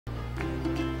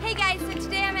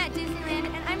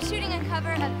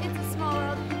cover of It's a Small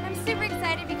World. I'm super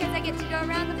excited because I get to go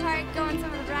around the park, go on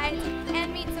some of the rides,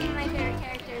 and meet some of my favorite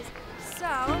characters.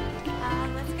 So,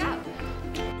 let's go.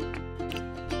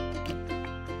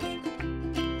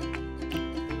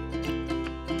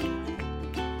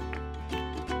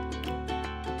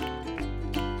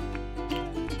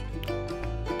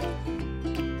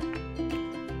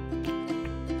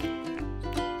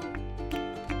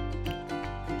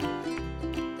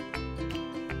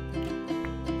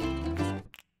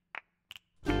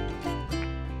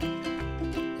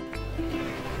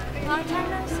 Long time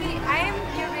no see. I am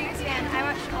your biggest fan. I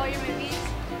watch all your movies.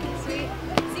 Sweet.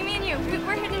 See, me and you,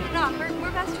 we're hitting it off.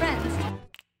 We're best friends.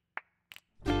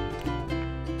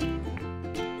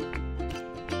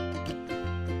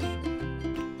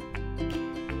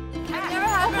 I've never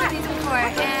had one of these before,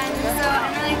 and so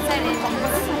I'm really excited.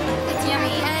 It's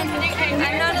yummy, and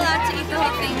I'm not allowed to eat the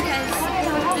whole thing because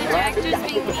the director's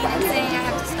being mean and saying I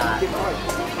have to stop.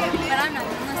 But I'm not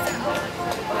gonna listen.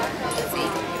 Let's see.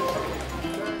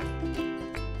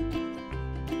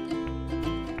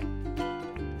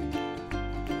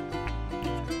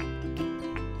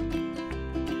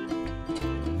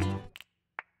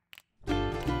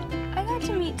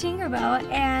 To meet Tinkerbell,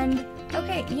 and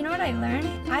okay, you know what I learned?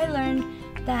 I learned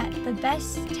that the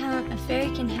best talent a fairy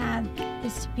can have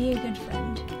is to be a good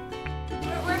friend.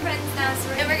 We're friends now, so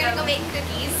we're gonna go make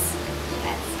cookies.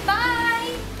 Yes.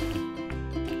 Bye!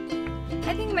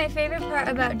 I think my favorite part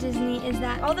about Disney is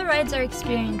that all the rides are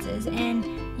experiences, and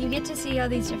you get to see all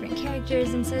these different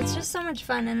characters, and so it's just so much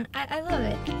fun, and I love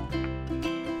it.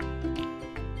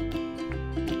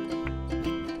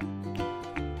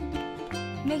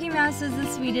 Mickey Mouse was the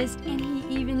sweetest, and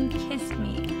he even kissed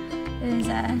me. It was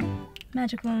a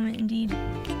magical moment indeed.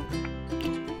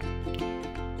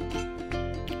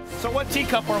 So what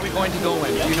teacup are we going to go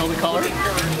in? Do you know the color? Do you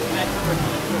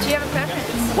have a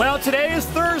preference? Well, today is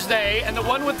Thursday, and the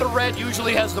one with the red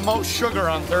usually has the most sugar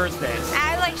on Thursdays.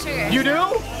 I like sugar. You do?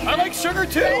 I like sugar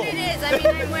too. Red it is. I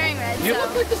mean, I'm wearing red. You so.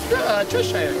 look like the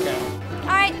Cheshire Cat.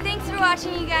 Alright, thanks for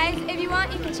watching, you guys. If you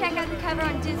want, you can check out the cover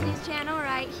on Disney's channel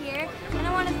right here. And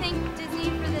I want to thank Disney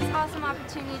for this awesome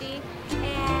opportunity.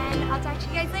 And I'll talk to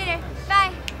you guys later.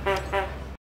 Bye!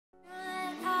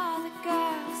 All the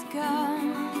girls go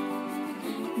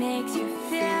makes you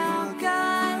feel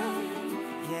good,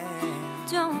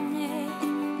 don't it?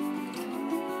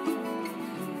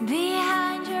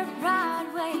 Behind your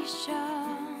Broadway show.